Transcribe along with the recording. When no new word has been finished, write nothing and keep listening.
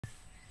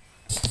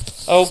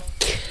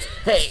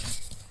Okay.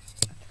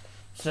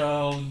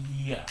 So,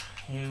 yeah,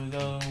 here we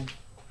go.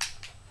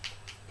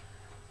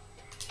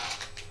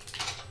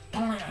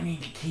 I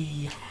need the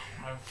key.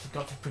 I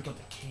forgot to pick up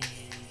the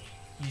key.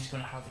 He's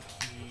gonna have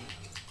the key.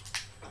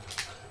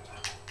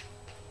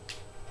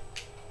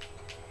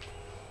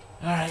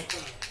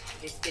 Alright.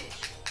 It's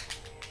finished.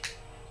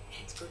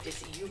 It's good to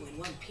see you in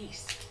one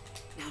piece.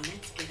 Now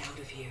let's get out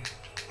of here.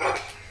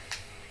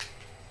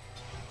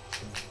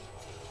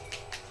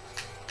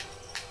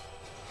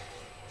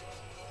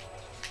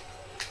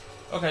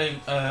 Okay,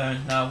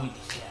 now we need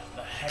to get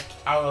the heck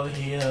out of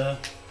here.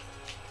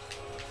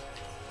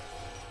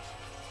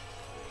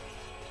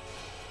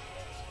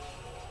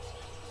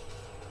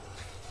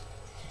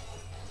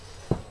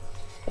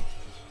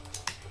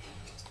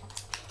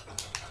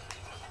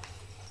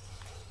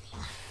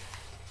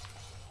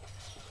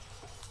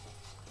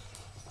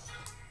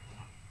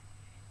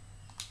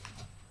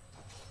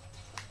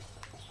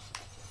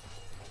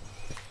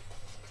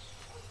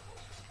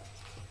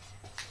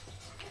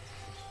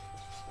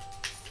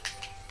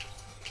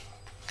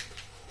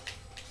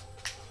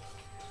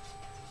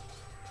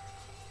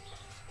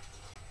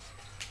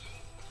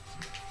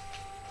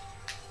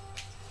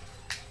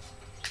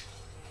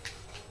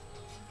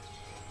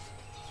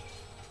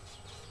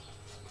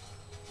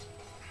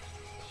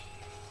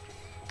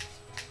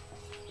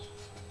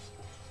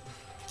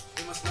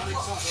 We must not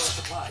exhaust our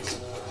supplies.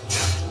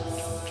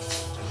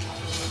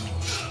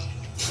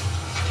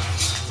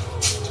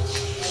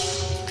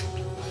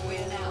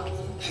 Where now?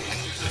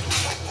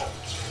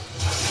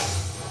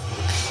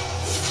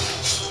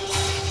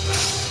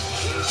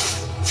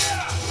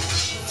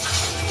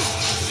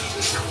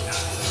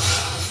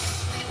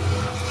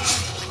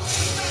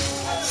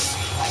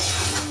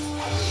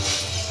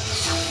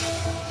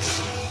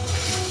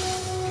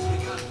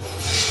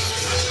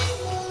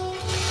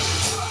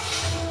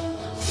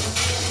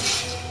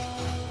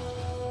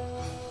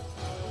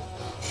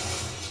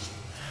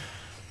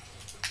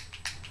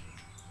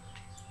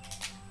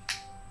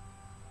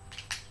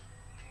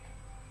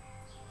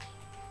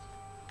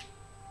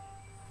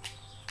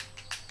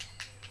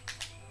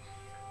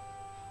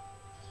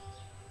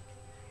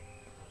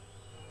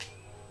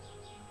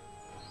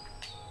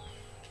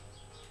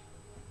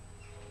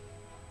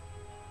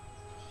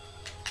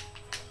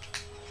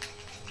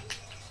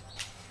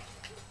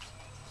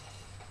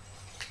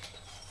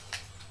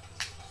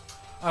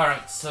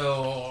 Alright,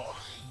 so...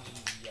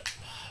 Yep.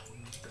 We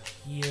go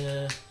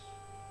here.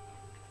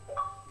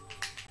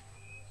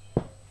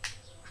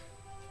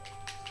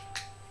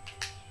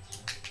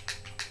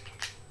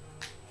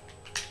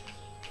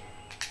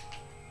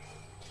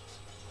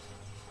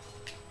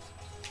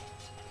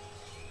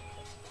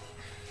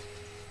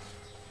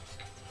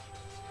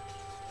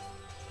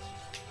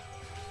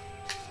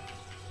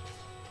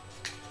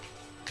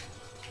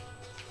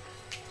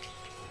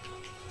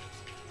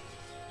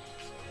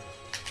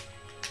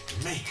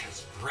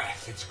 Maker's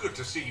breath. It's good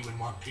to see you in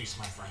one piece,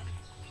 my friend.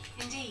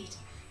 Indeed.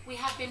 We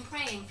have been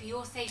praying for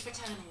your safe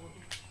return,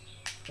 Warden.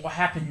 What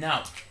happened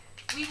now?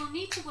 We will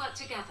need to work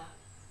together,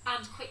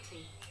 and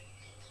quickly.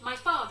 My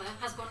father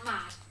has gone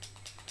mad.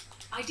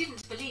 I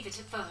didn't believe it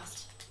at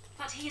first,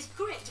 but he is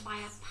gripped by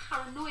a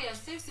paranoia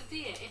so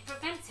severe it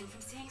prevents him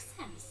from seeing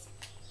sense.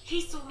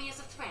 He saw me as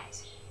a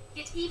threat,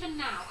 yet even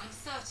now I'm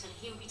certain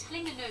he will be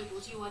telling the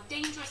nobles you are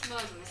dangerous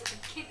murderers that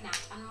have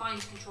kidnapped and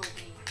mind-controlled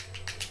me.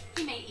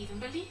 He may even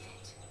believe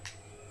it.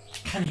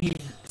 Can he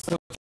still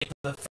take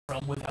the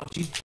throne without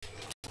you?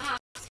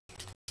 Perhaps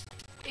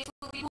it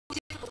will be more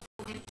difficult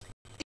for him.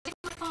 If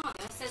my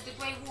father says the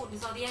Grey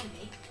Wardens are the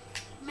enemy,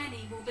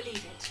 many will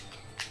believe it.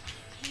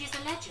 He is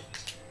a legend.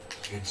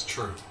 It's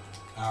true.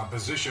 Our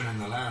position in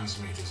the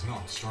Landsmeet is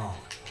not strong.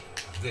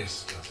 But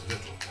this does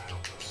little to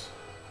help us.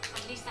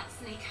 At least that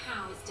snake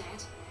How is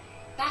dead.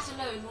 That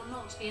alone will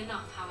not be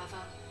enough,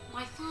 however.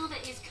 My father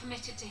is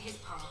committed to his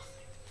path.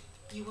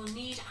 You will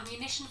need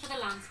ammunition for the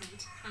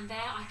Landsmeet, and there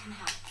I can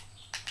help.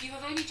 You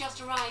have only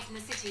just arrived in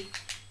the city,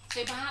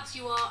 so perhaps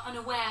you are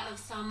unaware of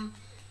some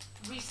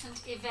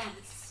recent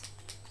events.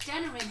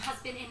 Denerim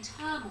has been in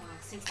turmoil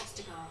since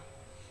Ostagar.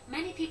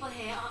 Many people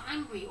here are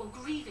angry or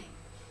grieving.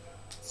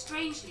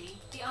 Strangely,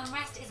 the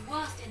unrest is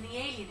worst in the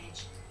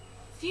alienage.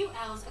 Few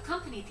elves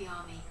accompanied the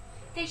army.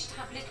 They should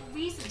have little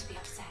reason to be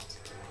upset,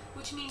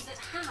 which means that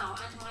How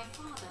and my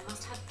father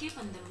must have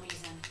given them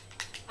reason.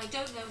 I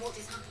don't know what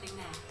is happening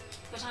there,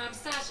 but I am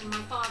certain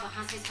my father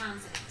has his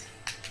hands in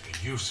it.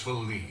 A useful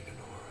lead,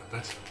 Nora,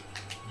 but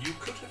you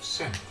could have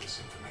sent this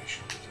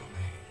information with your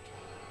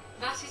maid.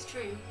 That is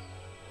true.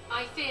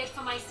 I feared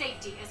for my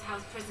safety as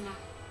How's prisoner.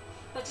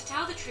 But to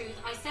tell the truth,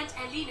 I sent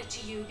Elena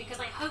to you because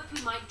I hoped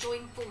we might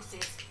join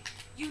forces.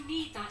 You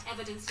need that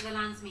evidence for the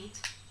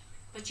Landsmeet.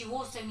 But you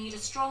also need a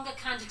stronger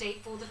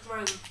candidate for the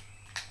throne.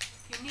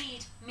 You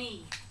need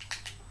me.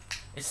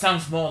 It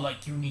sounds more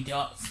like you need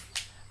us.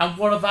 And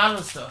what of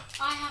Alistair?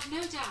 I have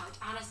no doubt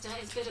Alistair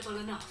is biddable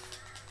enough.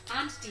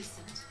 And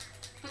decent.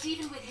 But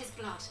even with his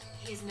blood,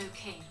 he is no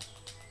king.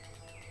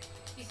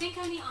 You think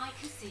only I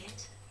can see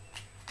it?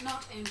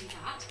 Not only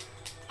that,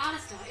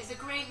 Alistair is a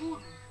Grey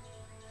Warden.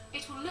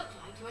 It will look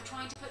like you are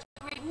trying to put a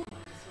Grey Warden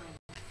on the throne,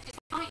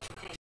 despite your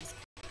claims.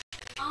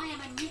 I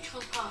am a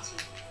neutral party,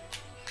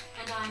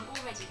 and I am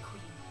already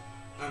queen.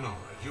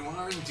 Anora, you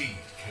are indeed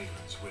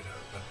Kaelin's widow,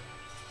 but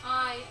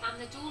I am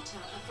the daughter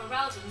of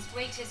Ferelden's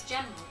greatest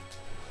general.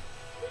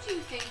 Who do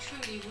you think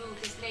truly ruled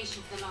this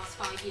nation for the last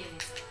 5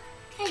 years?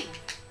 Kaelin.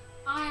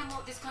 I am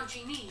what this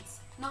country needs,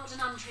 not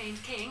an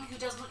untrained king who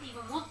does not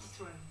even want the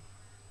throne.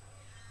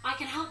 I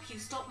can help you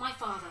stop my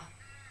father.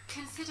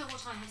 Consider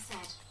what I have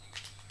said.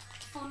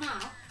 For now,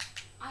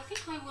 I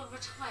think I will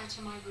retire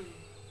to my room.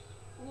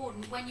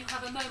 Warden, when you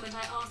have a moment,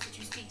 I ask that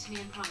you speak to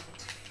me in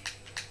private.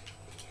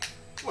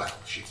 well,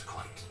 she's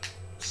quite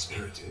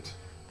spirited.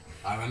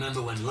 I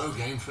remember when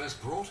Loghain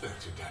first brought her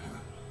to Danaher.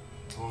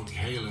 Old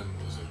Kaelin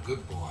was a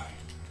good boy,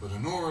 but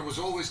Anora was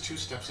always 2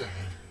 steps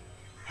ahead.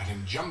 Had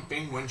him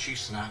jumping when she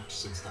snapped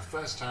since the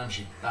first time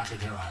she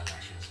batted her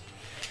eyelashes.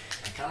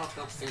 I cannot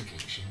help thinking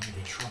she may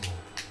be trouble,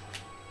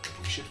 but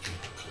we should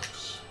keep her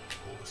close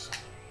all the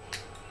same.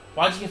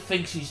 Why do you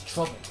think she's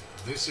trouble?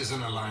 This is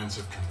an alliance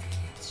of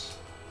convenience.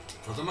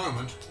 For the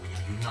moment, we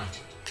are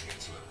united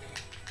against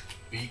Loghain.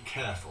 Be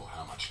careful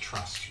how much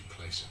trust you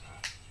place in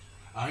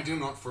her. I do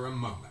not for a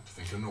moment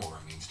think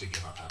Anora means to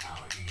give up her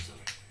power easily.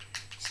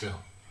 Still,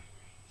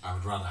 I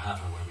would rather have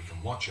her where we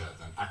can watch her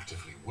than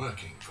actively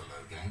working for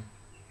Loghain.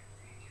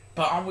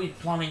 But are we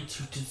planning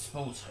to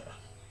dispose her?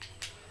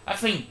 I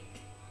think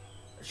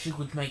she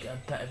would make a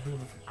better ruler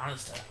than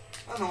Alistair.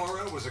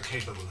 Anora was a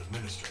capable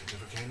administrator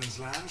for Kaelin's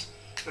lands,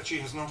 but she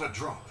has not a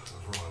drop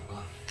of royal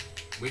blood.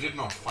 We did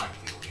not fight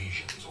the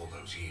Orlesians all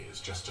those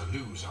years just to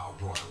lose our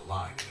royal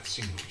line in a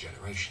single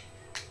generation.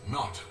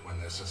 Not when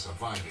there's a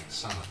surviving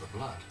son of the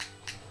blood.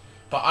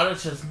 But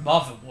Alistair's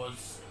mother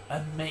was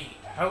a maid.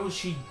 How is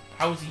he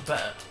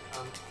better?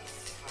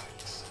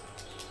 Thanks.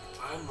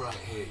 I'm right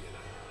here, you know.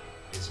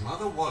 His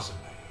mother was a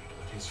maid,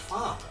 but his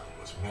father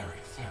was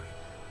Merrick Therin,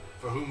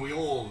 for whom we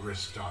all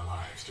risked our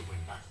lives to win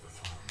back the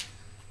throne.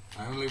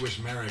 I only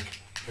wish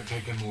Merrick had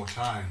taken more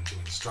time to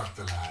instruct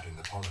the lad in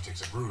the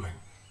politics of ruling.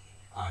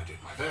 I did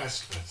my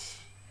best,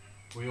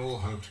 but we all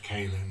hoped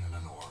Kaelin and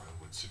Anora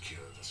would secure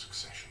the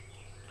succession.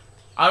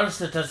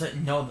 Alistair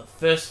doesn't know the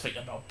first thing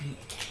about being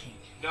a king.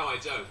 No, I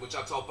don't, which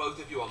I've told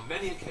both of you on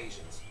many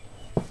occasions.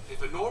 If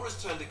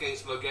Anora's turned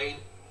against Loghain,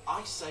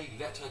 I say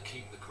let her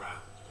keep the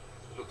crown.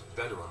 It looks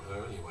better on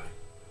her anyway.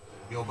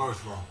 You're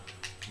both wrong.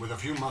 With a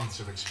few months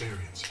of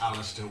experience,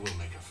 Alistair will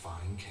make a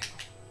fine king.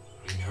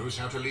 He knows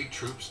how to lead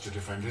troops to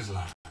defend his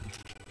land.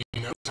 He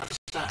knows how to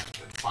stand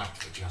and fight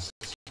for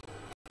justice.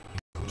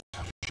 He knows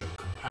how to show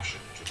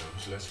compassion to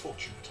those less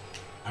fortunate,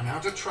 and how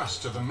to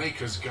trust to the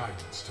Maker's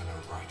guidance to know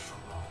right from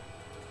wrong.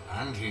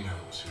 And he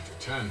knows who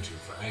to turn to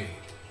for aid,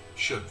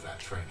 should that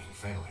training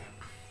fail him.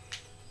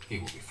 He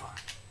will be fine.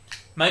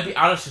 Maybe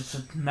Alistair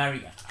should marry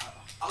her.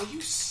 Are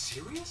you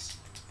serious?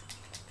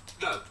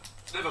 No,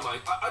 never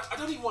mind. I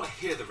don't even want to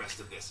hear the rest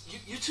of this.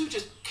 You two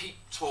just keep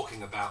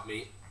talking about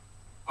me.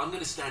 I'm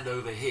going to stand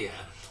over here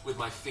with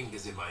my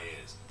fingers in my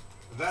ears.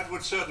 That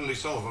would certainly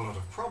solve a lot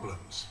of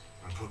problems,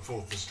 and put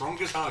forth the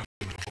strongest argument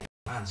for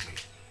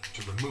Landsmeet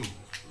to remove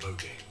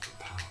Loghain from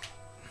power.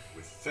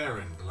 With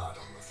Therin blood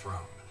on the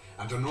throne,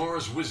 and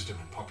Anora's wisdom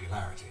and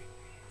popularity,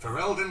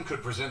 Ferelden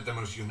could present the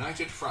most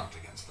united front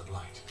against the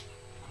Blight.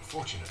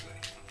 Unfortunately,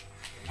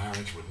 the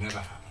marriage would never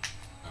happen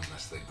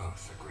unless they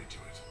both agreed to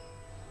it.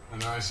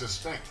 And I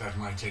suspect that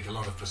might take a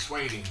lot of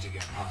persuading to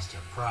get past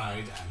her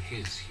pride and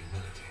his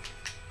humility.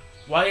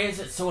 Why is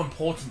it so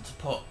important to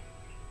put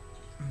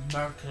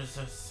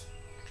Merrick's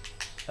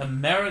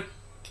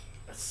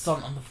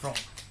son on the throne?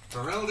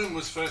 Ferelden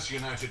was first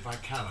united by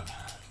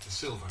Calenhad, the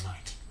Silver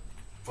Knight.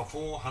 For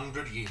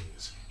 400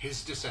 years,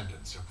 his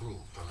descendants have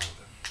ruled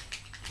Ferelden.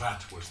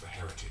 That was the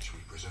heritage we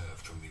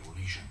preserved from the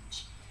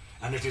Orlesians.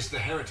 And it is the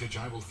heritage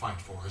I will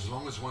fight for as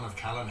long as one of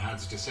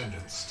Calenhad's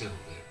descendants still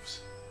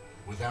lives.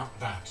 Without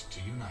that to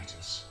unite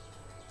us,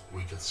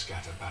 we could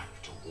scatter back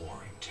to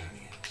warring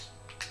Turnians.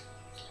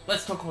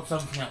 Let's talk about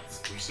something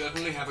else. We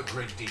certainly have a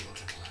great deal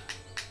to plan.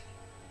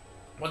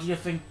 What do you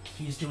think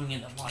he's doing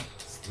in the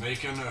Alliance?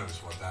 Maker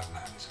knows what that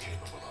man is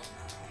capable of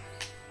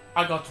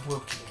now. I got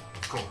work to do.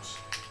 Of course,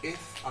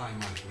 if I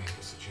might make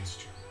a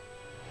suggestion,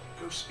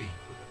 go speak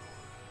with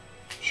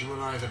Anora. She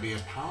will either be a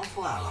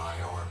powerful ally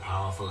or a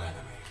powerful enemy,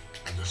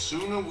 and the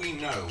sooner we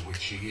know which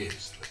she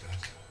is, the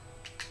better.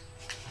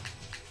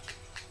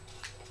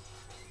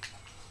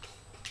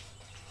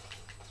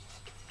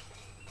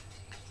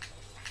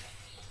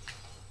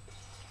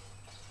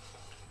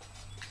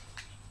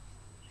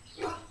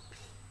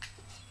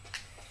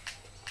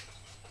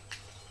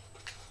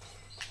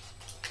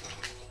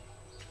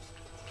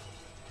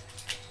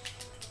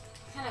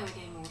 Hello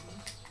again, Warden.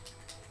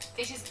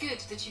 It is good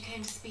that you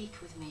came to speak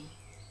with me.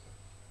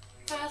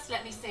 First,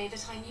 let me say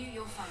that I knew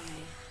your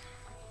family.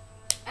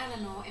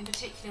 Eleanor, in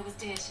particular, was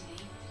dear to me,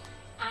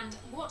 and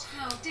what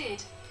Hal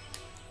did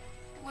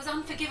was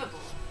unforgivable.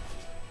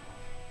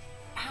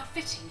 How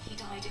fitting he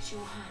died at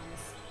your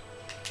hands.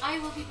 I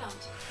will be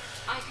blunt.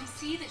 I can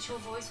see that your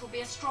voice will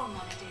be a strong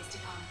one in days to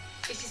come.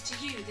 It is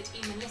to you that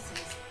Eamon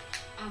listens,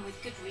 and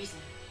with good reason.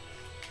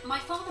 My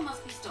father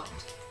must be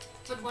stopped,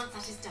 but once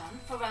that is done,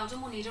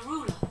 Ferelden will need a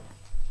ruler.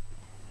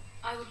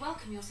 I would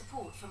welcome your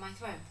support for my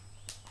throne.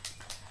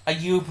 Are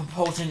you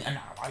proposing an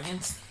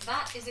alliance?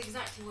 That is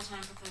exactly what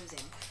I'm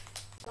proposing.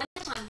 When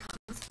the time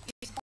comes,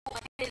 you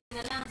support my bid in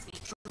the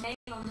Landsmeet to remain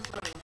on the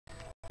throne.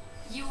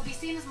 You will be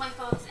seen as my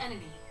father's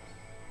enemy,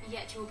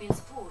 yet you will be in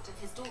support of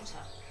his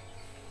daughter.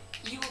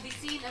 You will be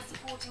seen as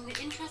supporting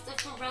the interests of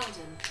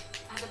Ferelden,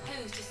 as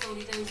opposed to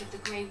solely those of the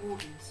Grey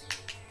Wardens.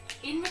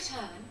 In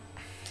return,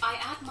 I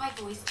add my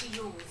voice to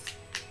yours.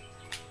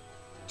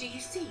 Do you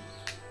see?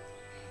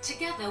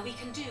 Together we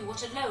can do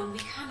what alone we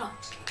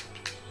cannot.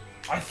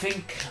 I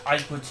think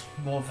I would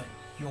more than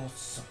your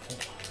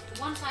support.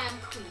 Once I am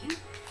queen,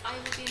 I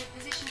will be in a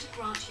position to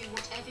grant you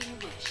whatever you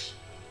wish.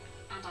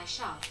 And I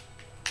shall.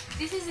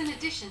 This is in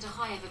addition to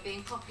Highever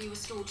being properly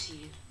restored to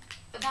you.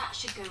 But that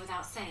should go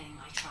without saying,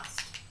 I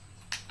trust.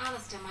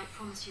 Alistair might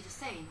promise you the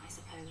same, I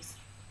suppose.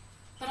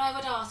 But I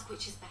would ask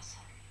which is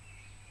better.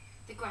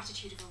 The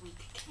gratitude of a weak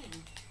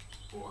king,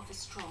 or of a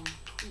strong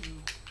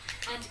queen.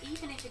 And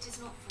even if it is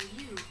not for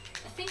you,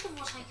 think of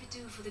what I could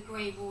do for the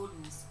Grey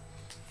Wardens.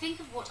 Think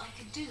of what I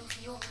could do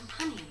for your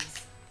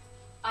companions.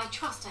 I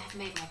trust I have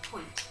made my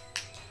point.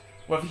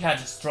 What if he had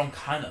a strong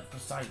kind of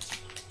besides you?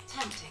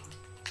 Tempting.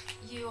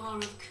 You are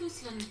of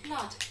Cousland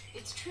blood,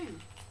 it's true.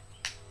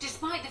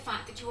 Despite the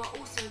fact that you are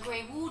also a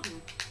Grey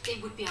Warden,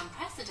 it would be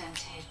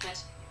unprecedented,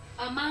 but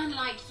a man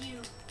like you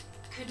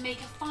could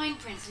make a fine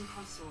prince and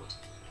consort.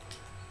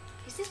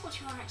 Is this what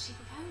you are actually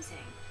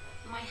proposing?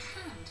 My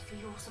hand for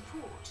your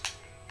support?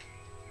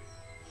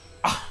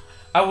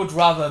 I would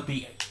rather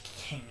be a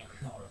king,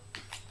 not a...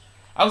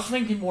 I was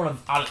thinking more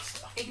of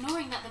Alistair.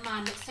 Ignoring that the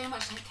man looks so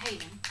much like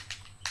Kaelin,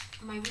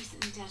 my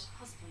recently dead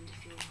husband,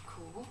 if you'll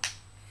recall,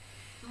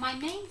 my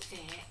main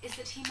fear is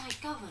that he might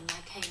govern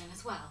like Kaelin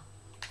as well.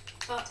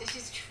 But it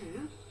is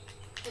true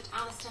that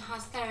Alistair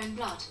has Theron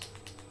blood.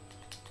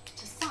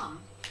 To some,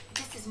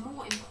 this is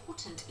more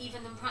important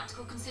even than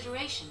practical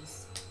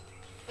considerations.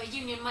 A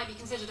union might be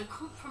considered a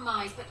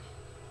compromise, but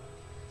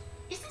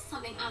is this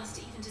something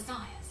Alistair even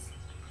desires?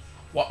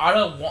 What I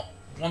don't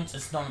want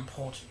is not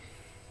important.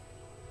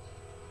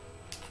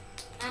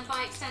 And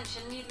by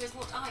extension, neither is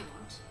what I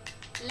want.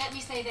 Let me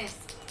say this.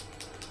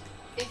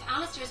 If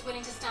Alistair is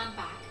willing to stand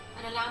back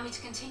and allow me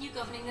to continue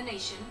governing the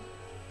nation,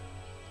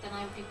 then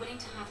I would be willing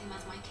to have him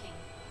as my king.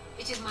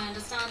 It is my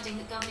understanding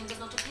that governing does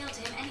not appeal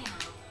to him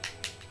anyhow.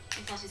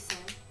 If that is so,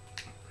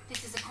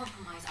 this is a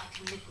compromise I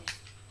can live with.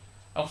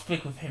 I'll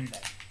speak with him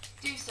then.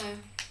 Do so.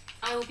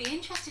 I will be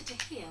interested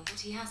to hear what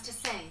he has to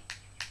say.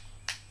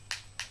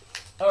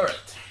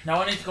 Alright,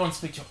 now I need to go and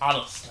speak to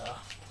Alistair.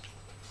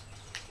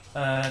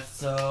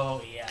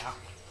 So yeah.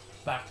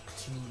 Back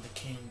to the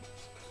king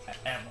at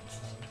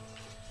Hamilton.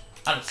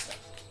 Alistair.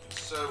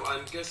 So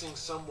I'm guessing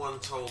someone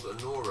told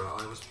Honora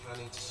I was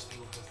planning to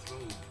steal her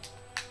throne.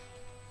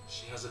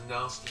 She has a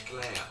nasty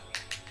glare.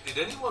 Did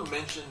anyone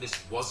mention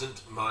this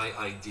wasn't my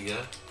idea?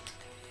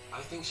 I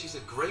think she's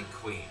a great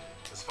queen.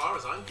 As far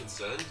as I'm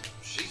concerned,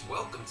 she's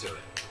welcome to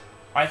it.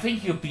 I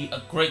think you'll be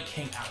a great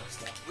king,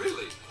 Alistair.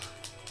 Really?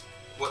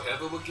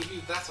 Whatever will give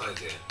you that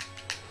idea?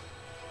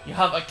 You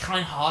have a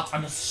kind heart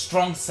and a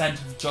strong sense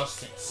of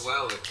justice.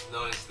 Well, it's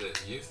nice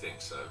that you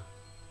think so.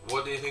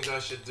 What do you think I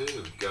should do?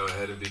 Go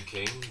ahead and be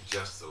king,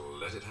 just to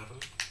let it happen?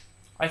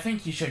 I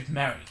think you should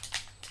marry.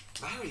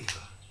 Marry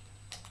her?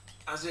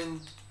 As in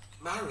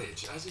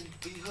marriage, as in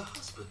be her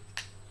husband?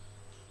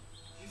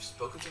 You've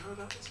spoken to her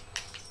about this?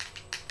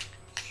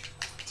 You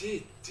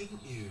did,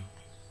 didn't you?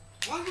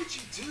 Why would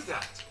you do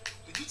that?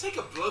 Did you take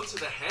a blow to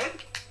the head?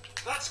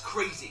 That's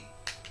crazy.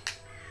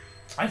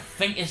 I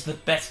think it's the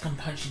best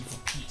companion for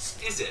peace.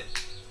 Is it?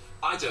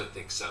 I don't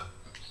think so.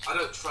 I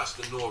don't trust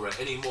Honora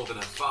any more than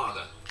her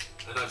father,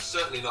 and I'm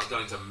certainly not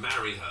going to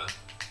marry her.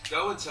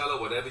 Go and tell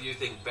her whatever you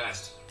think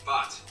best,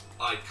 but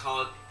I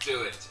can't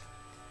do it.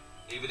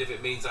 Even if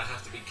it means I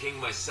have to be king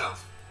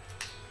myself.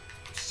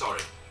 I'm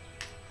sorry.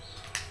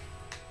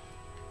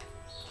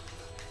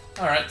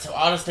 Alright, so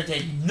Alistair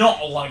did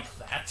not like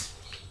that.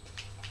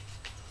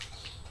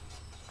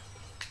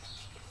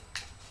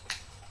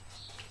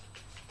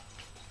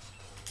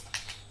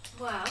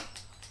 Well,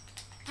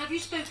 have you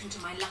spoken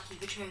to my lucky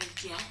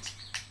betrothed yet?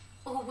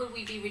 Or will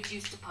we be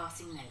reduced to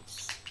passing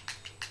notes?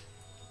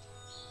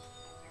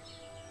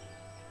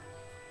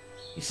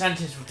 He sent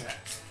his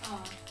regrets.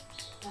 Oh,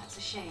 that's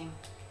a shame.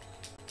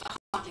 But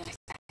hardly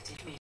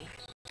unexpected, really.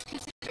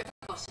 Consider it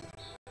forgotten.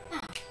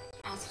 Now,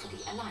 as for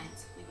the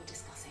alliance we were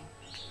discussing.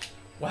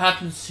 What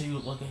happens to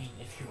Loghain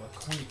if you are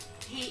queen?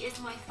 He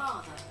is my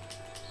father,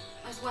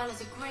 as well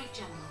as a great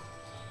general,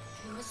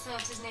 who has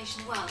served his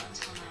nation well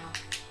until now.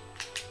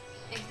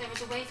 If there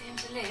is a way for him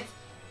to live,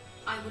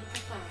 I would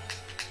prefer it.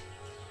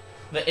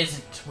 There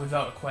isn't,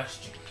 without a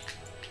question.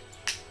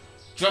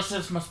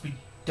 Justice must be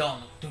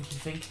done, don't you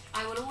think?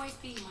 I will always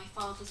be my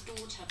father's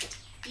daughter, but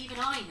even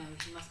I know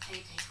he must pay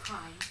for his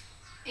crime.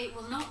 It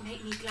will not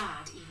make me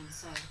glad, even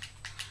so.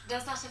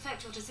 Does that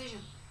affect your decision?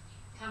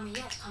 Can we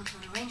yet come to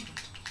an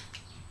arrangement?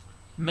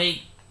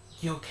 Make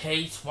your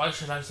case, why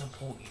should I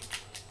support you?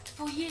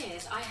 For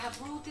years, I have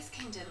ruled this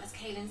kingdom as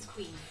Kaelin's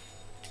queen.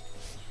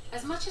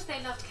 As much as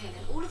they loved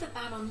Kaelin, all of the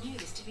Banon knew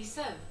this to be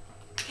so.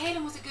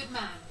 Kaelin was a good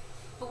man,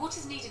 but what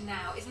is needed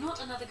now is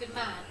not another good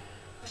man,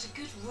 but a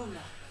good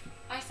ruler.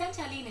 I sent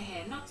Alina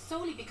here not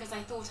solely because I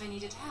thought I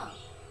needed help,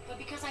 but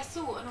because I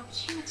saw an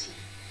opportunity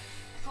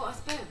for us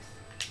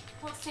both.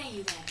 What say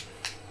you then?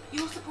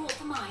 Your support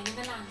for mine and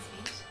the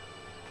Landsmeet?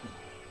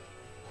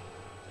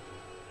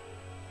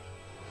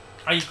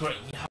 I agree.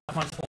 You have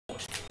my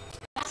support.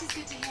 That is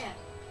good to hear.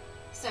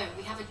 So,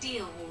 we have a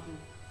deal, Warden.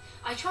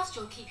 I trust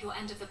you'll keep your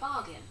end of the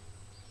bargain.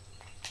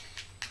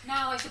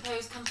 Now, I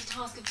suppose, comes the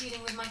task of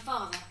dealing with my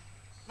father.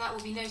 That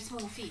will be no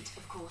small feat,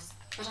 of course,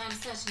 but I am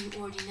certain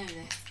you already know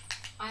this.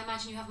 I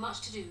imagine you have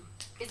much to do.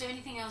 Is there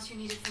anything else you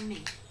needed from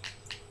me?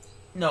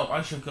 No,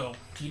 I should go.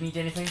 Do you need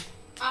anything?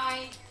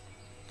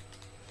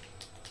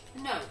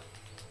 No.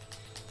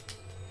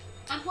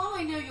 And while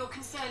I know your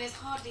concern is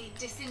hardly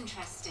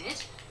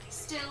disinterested,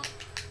 still,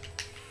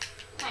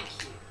 thank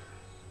you.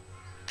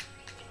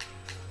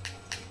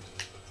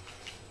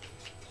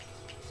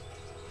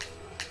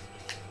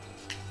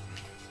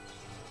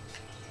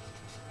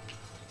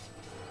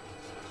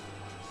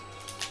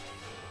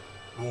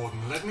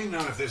 Warden, let me know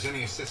if there's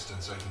any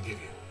assistance I can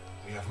give you.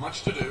 We have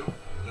much to do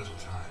and little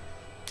time.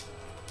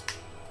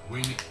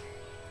 We need...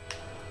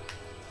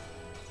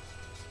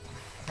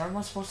 What am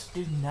I supposed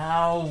to do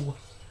now?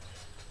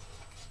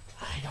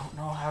 I don't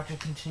know how to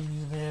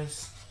continue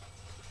this.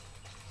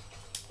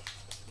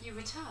 You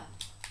return.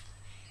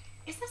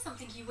 Is there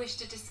something you wish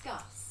to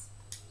discuss?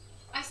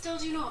 I still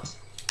do not.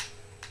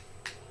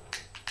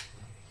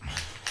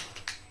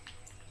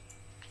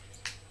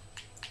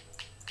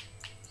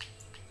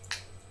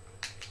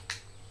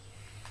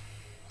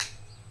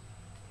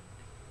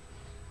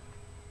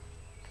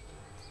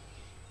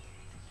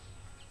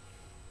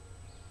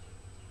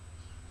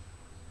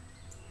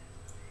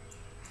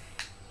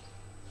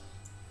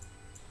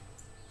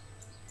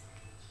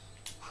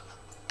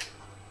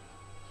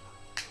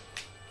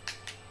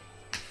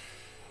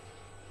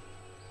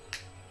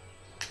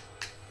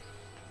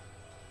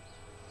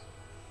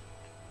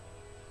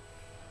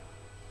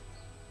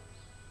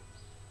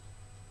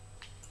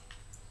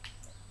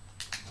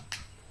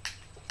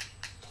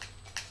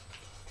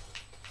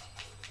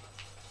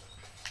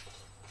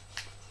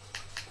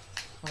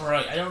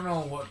 Right, I don't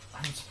know what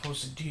I'm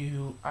supposed to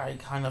do. I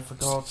kind of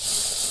forgot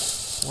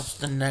what's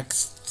the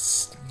next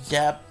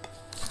step.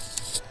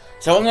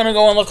 So I'm gonna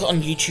go and look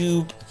on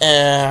YouTube,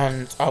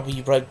 and I'll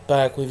be right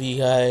back with you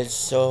guys.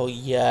 So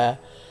yeah,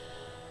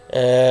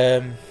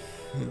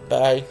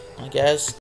 bye, I guess.